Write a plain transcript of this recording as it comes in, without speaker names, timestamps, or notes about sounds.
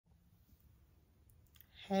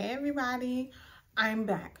Hey everybody, I'm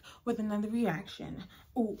back with another reaction.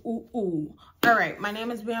 Ooh, ooh, ooh. All right, my name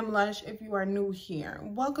is Bam Lush. If you are new here,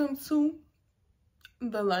 welcome to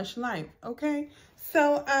the Lush Life, okay?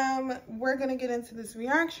 So, we're gonna get into this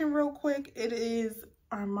reaction real quick. It is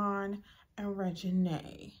Armon and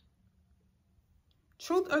Reginae.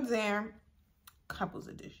 Truth or Dare, Couples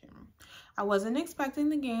Edition. I wasn't expecting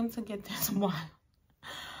the game to get this wild.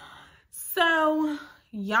 So,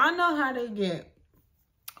 y'all know how they get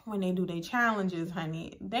when they do their challenges,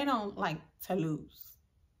 honey. They don't like to lose.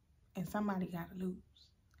 And somebody gotta lose.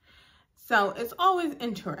 So, it's always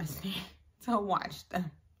interesting to watch them.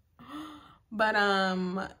 But,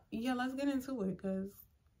 yeah, let's get into it, because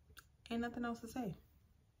ain't nothing else to say.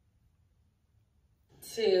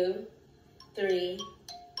 2, 3,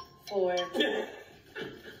 4.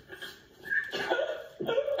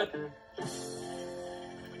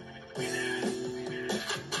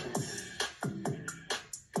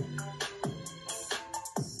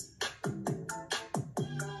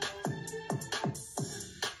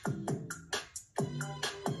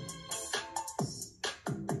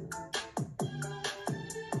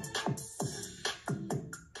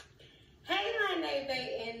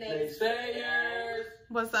 Naysayers.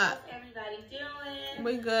 What's up? How's everybody doing?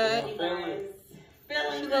 We good. You guys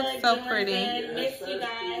feeling She good? looks so doing pretty. Good. Miss you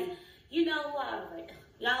guys. You know what?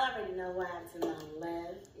 Y'all already know why I'm on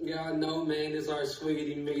left. Y'all know, man, this our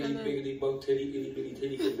swiggity, miggity, biggity, bo titty, itty bitty,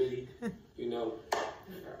 titty, bitty. You know.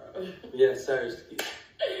 Yes, sir.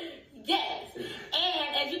 Yes.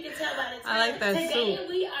 And as you can tell by the I like title, that today suit.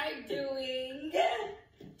 we are doing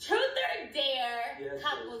Truth or Dare, yes,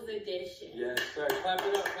 Couples Edition. Yes, sir. Clap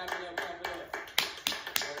it up, clap it up, clap it up.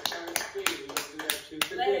 Let's go. Let's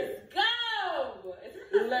go. Let's go. Is this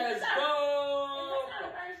our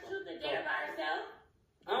first Truth or Dare by ourselves?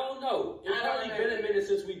 I don't know. It's I don't probably remember. been a minute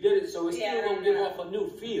since we did it, so it's Yeah, still I gonna give know. off a new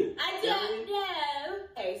feel. I don't know.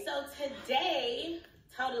 Okay, so today,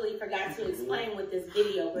 totally forgot to explain what this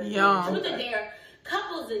video was. Yeah. Truth or Dare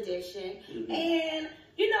Couples Edition. And,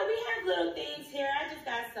 you know, we have little things here. I just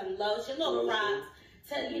got some lotion, little props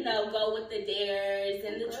to, you know, go with the dares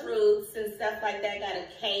and the truths and stuff like that. Got a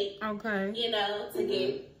cake, Okay. you know, to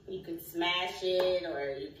get, you can smash it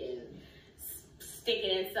or you can stick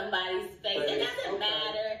it in somebody's face. It doesn't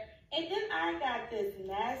matter. And then I got this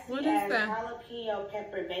nasty What is ass that? jalapeno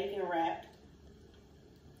pepper bacon wrap.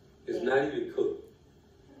 It's not even cooked.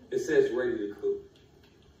 It says ready to cook.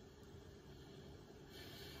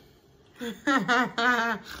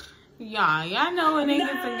 Y'all know when they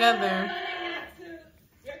get together.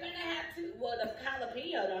 You're gonna have to. Well, the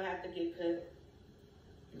jalapeno don't have to get cooked.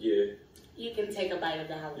 Yeah. You can take a bite of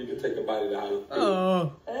the jalapeno. You can take a bite of the jalapeno.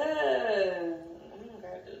 Oh. I don't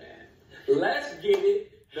gotta do that. Let's get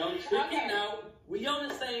it. Don't chicken Okay. out. We on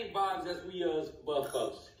the same vibes as we but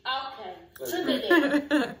folks. Okay. Let's Truth go. or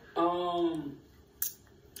Dare.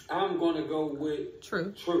 I'm gonna go with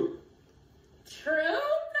True. True. Truth?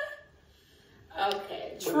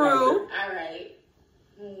 Okay. True. All right.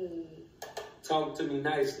 Talk to me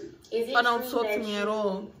nicely. Is it But don't true talk to that me at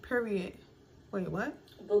all. Period. Wait, what?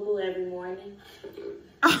 Boo boo every morning?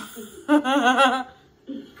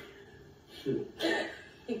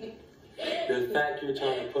 The fact you're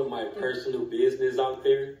trying to put my personal business out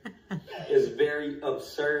there is very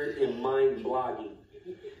absurd and mind-blogging.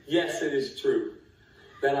 Yes, it is true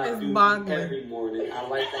that I It's do boggling. every morning. I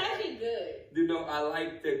like That's to, actually good. you know, I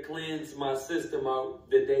like to cleanse my system out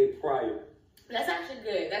the day prior. That's actually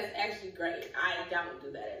good. That's actually great. I don't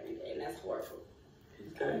do that every day, and that's horrible.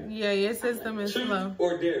 Okay. Yeah, your system is Truth slow.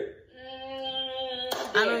 or dare?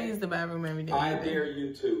 I don't use the bathroom every day. I either. dare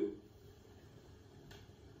you to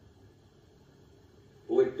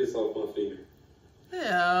lick this off my finger.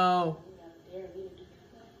 Ew.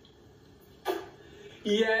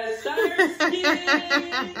 Yes, sir.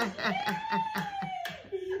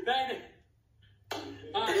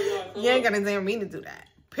 You ain't gonna dare me to do that.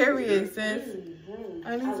 Period, sis.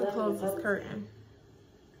 I need to close this curtain.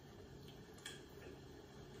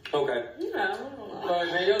 Okay. No. Now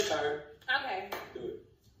your turn. Okay. Do it.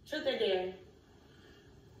 Truth or dare?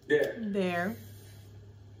 There. There.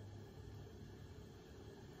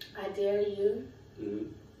 I dare you Mm-hmm.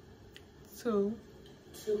 Two.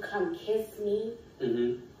 to come kiss me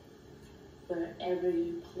Mm-hmm. wherever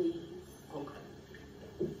you please. Okay.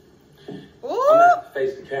 Ooh. I'm gonna have to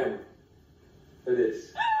face the camera for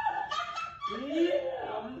this.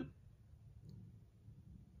 Yeah.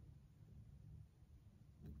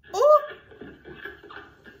 Ooh.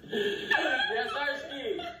 Yes, sir,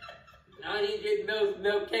 Ski. I ain't getting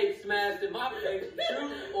no cake smashed in my face.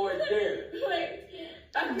 Truth or dare? Wait.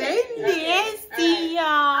 They nasty,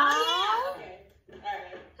 y'all. Oh, yeah. Okay. All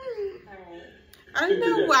right. I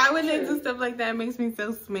know. Why would they do stuff like that? It makes me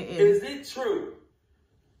so smitten. Is it true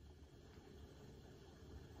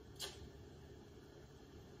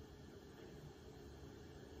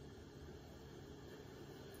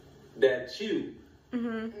that you...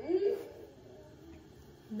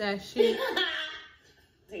 That shit.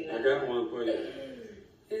 I got one for you.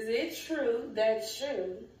 Is it true that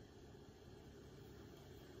you...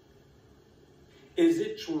 Is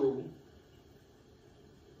it true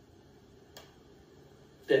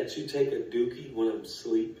that you take a dookie when I'm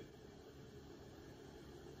asleep?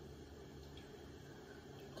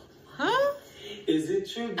 Huh? Is it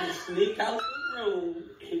true you sneak out the room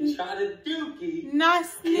and try to dookie Not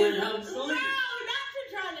sneak. when I'm asleep? No, not you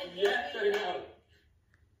trying to get Yes or me. no?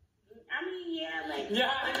 I mean, yeah, like...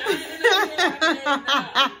 Yeah, I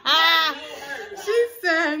know. She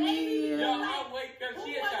said me. Yo, I wake up,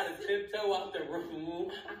 she'll try to tiptoe out the room.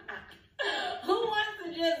 Who wants to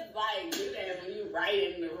just, like, do that when you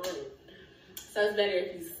right in the room? So it's better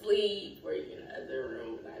if you sleep or you in another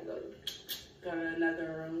room and I go to another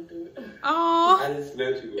room, do it. Oh, I didn't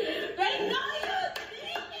smell you. They know you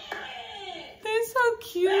did it! they're so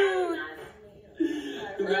cute.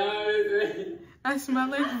 No, I smell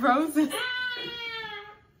like roses.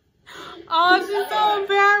 Oh, she's so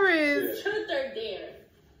embarrassed. Truth or dare?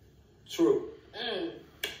 true.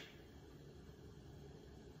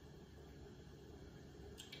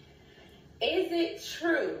 Is it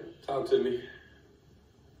true? Talk to me.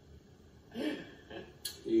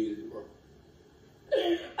 Easy, bro.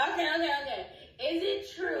 Okay. Is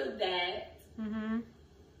it true that...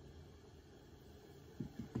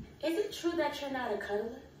 Is it true that you're not a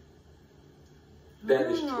cuddler?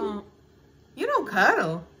 That is true. You don't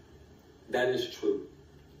cuddle. That is true.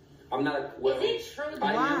 I'm not. Well, is it true that...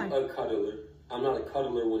 I am a cuddler. I'm not a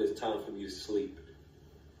cuddler when it's time for me to sleep.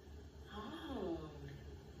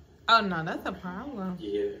 Oh no, that's a problem.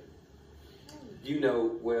 Yeah. You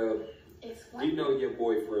know, well, you know your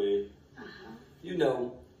boyfriend. You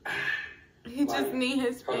know. He just need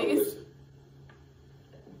his space.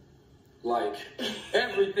 Like,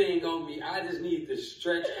 everything on me, I just need to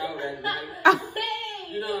stretch out at night.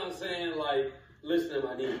 You know what I'm saying? Like, listen to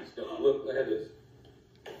my knees. Look at this.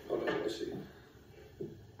 Hold on, let's see.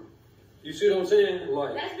 You see what I'm saying?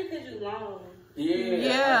 Like, that's because you long.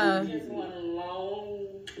 Yeah. You just want a long.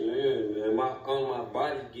 Yeah, man. On my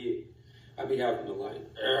body I be having to like.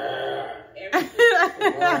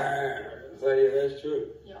 So yeah, that's true.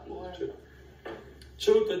 That's true.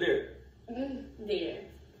 Truth or dare? Dare.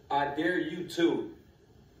 I dare you to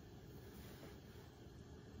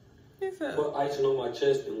put icing on my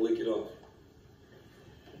chest and lick it off.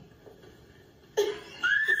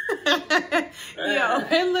 Yo,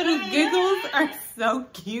 her little giggles are so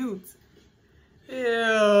cute.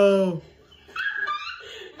 Ew.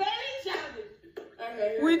 Very childish.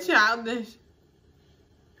 Okay, We're childish.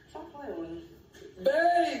 Stop playing with me.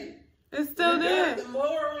 Babe! It's still there. Got some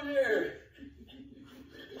more on there.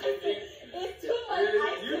 It's too much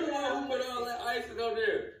ice. You the one who put all that icing on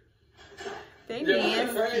there. They Yeah,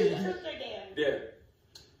 nasty. Truth or dare? Yeah.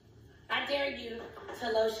 I dare you to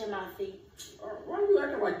lotion my feet. Why are you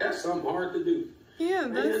acting like that's something hard to do? Yeah,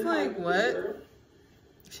 that's like what?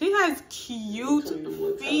 She has cute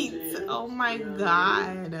feet. Oh my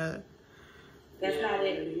god. That's not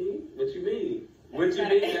it. What you mean? What you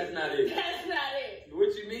mean that's not it? That's not it.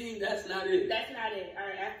 What you mean that's not it? That's not it. All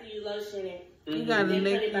right, after you lotion it, You gotta then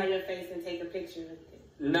put lick it by your face and take a picture with it.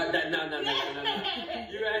 No. You actually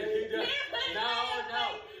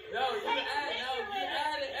don't. No. You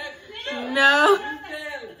added extra. No.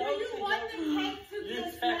 Do you want the cake to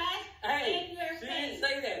get smashed in your face? She didn't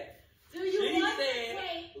say that. Do you want the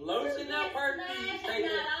cake lotion up her feet. Take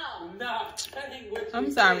it. No, that ain't what you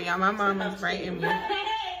I'm sorry, y'all. My mom is writing me. Hey,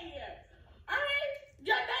 all right,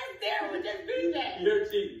 your next dare would just be that. You're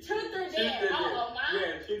cheating. Truth or dare? Oh, mine.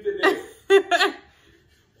 Yeah, truth or dare.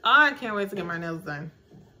 Oh, I can't wait to get my nails done.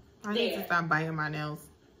 I need to Dare. stop biting my nails.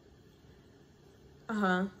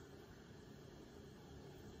 I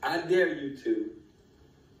dare you to.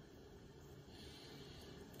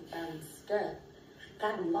 I'm stuck.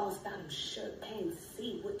 Got him lost, got him shook. Can't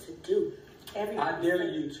see what to do. I dare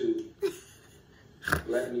you to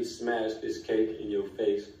let me smash this cake in your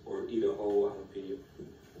face or eat a whole jalapeno.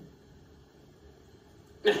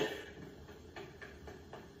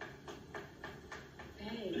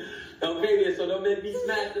 Hey. Okay, then, so don't make me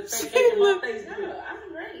smash the fake cake in my face. No,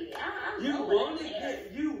 I'm ready. You want to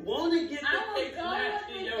get the cake smashed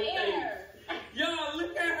in your face. Y'all,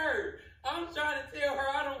 look at her. I'm trying to tell her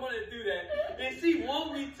I don't want to do that, and she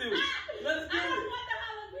want me to. Let's do I don't it. want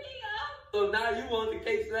the jalapeno. So now you want the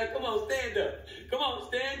cake smashed. Come on, stand up. Come on,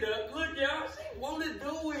 stand up. Look, y'all, she want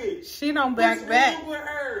it. She don't back. What's wrong with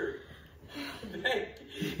her?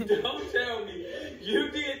 Don't tell me you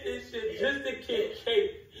did this shit just to get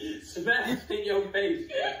cake smashed in your face.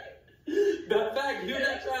 The fact you're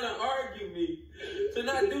not trying to argue me to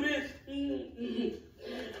not do this.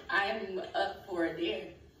 I'm up for a dare.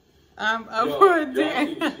 I'm up for a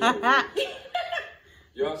dare.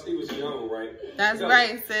 Y'all see what's on, right? That's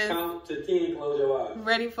right, sis. Count to 10, close your eyes.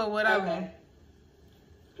 Ready for whatever. Okay.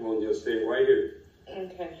 Come on, just stay right here.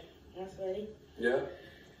 Okay. That's ready? Yeah?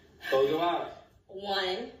 Close your eyes.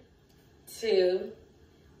 1, 2,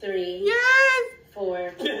 3, Yes!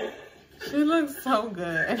 4. She looks so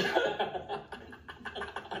good.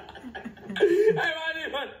 Hey,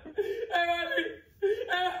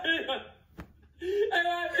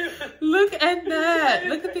 Look at that.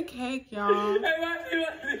 Look at the cake, y'all. Hey,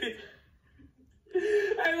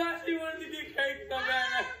 why she wanted to get cake so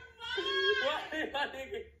bad?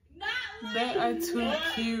 They are too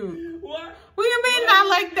cute. What? What do you mean not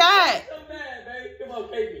like that? So bad, babe. Come on,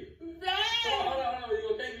 cake me. Babe! Hold on. You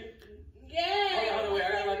gonna cake me? Yeah! Hold on, wait. I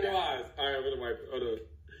gotta wipe your eyes. All right, I'm gonna wipe it. Hold on.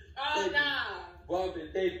 Oh, nah. Bump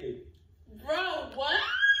it, take me. Bro, what?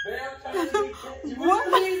 Man, I'm trying to get cake.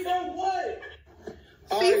 What? What?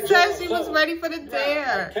 She said she was ready for the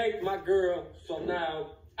dare. I caked my girl, so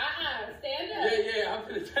now. Stand up. Yeah, I'm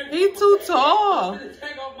gonna take. He's too tall. I'm gonna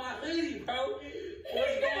take off my hoodie, bro.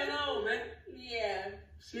 What's going on, man? Yeah.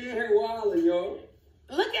 She in here wilding, yo.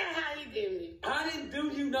 Look at how you did me. I didn't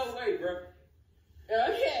do you no way, bro.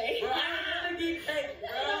 Okay. Bro, I don't want to get cake,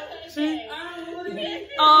 bro. She, I don't want to get cake.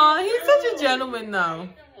 oh, he's such a gentleman, though.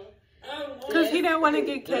 I don't want Because he it. didn't want to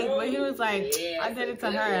get cake, but he was like, I did it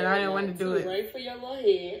to her and I didn't want to do it. Right for your little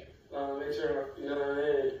head. Make sure, you know what I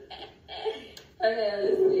mean? Okay,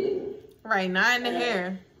 let's see. Right, not in the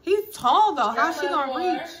hair. He's tall, though. How's she going to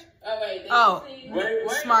reach? Oh, wait. Oh.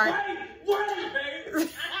 Wait, Smart. Wait, babe. Wait.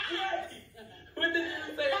 What did you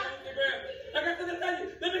say on Instagram? I got to tell you.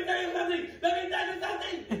 Let me tell you something.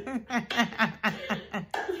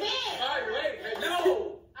 All right, wait.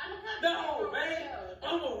 No, man.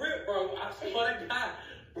 I'm a rip, bro. I swear to God.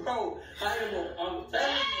 Bro, I'm telling you, bro.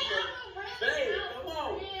 Babe, come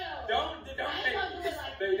on. Don't take me.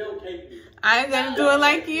 Babe, don't take me. I ain't going to do it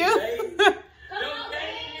like you. Babe, don't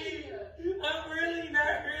take me. I'm really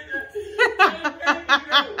nervous. Don't take me, bro.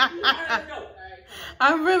 All right, let's go.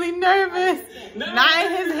 I'm really nervous. No, Not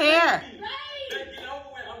in his hair.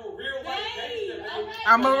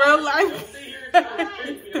 I'm a real life. Don't sit here and try to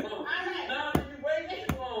trick me. No, you waiting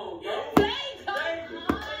too long, bro.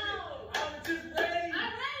 I was just ready.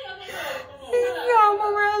 I'm a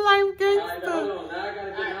real life All right, gangster. hold on. Now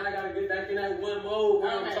I gotta get back in that one mode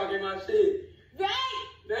where I'm talking my shit.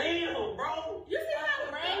 Damn, bro. You see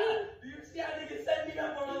how rainy? You see how niggas set me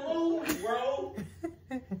up on the lose, bro?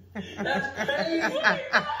 That's crazy.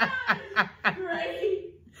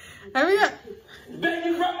 Great. Hurry up.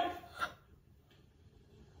 Baby, bro.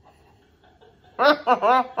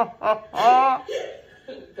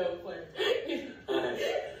 Don't play.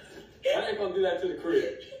 I ain't gonna do that to the crib.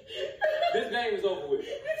 This game is over with.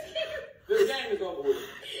 This game is over with.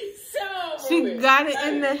 So She got it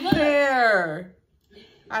in the hair.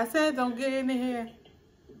 I said don't get in the hair.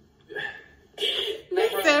 They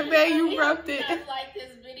said, man, you rubbed it. If you guys like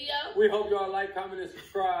this video, We hope y'all like, comment, and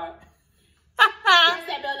subscribe. press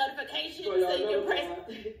that bell notification so you can press.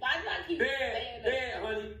 Why do I keep saying that? Bed,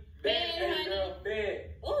 honey. Bed, baby honey. girl, bed.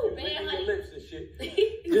 Ooh, bed, Licking honey. your lips and shit.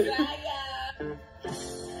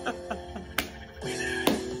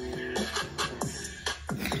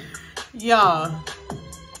 Y'all,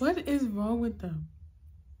 what is wrong with them?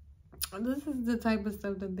 This is the type of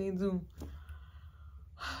stuff that they do.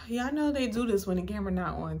 Y'all know they do this when the camera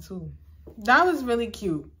not on too. That was really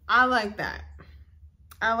cute. I like that.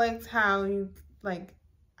 I liked how you, like,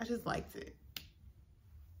 I just liked it.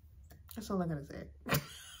 That's all I gotta say.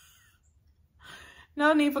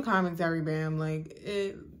 No need for commentary, Bam. Like,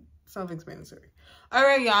 it's self-explanatory. All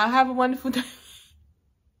right, y'all. Have a wonderful day.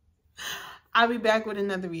 I'll be back with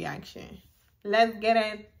another reaction. Let's get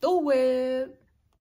into it.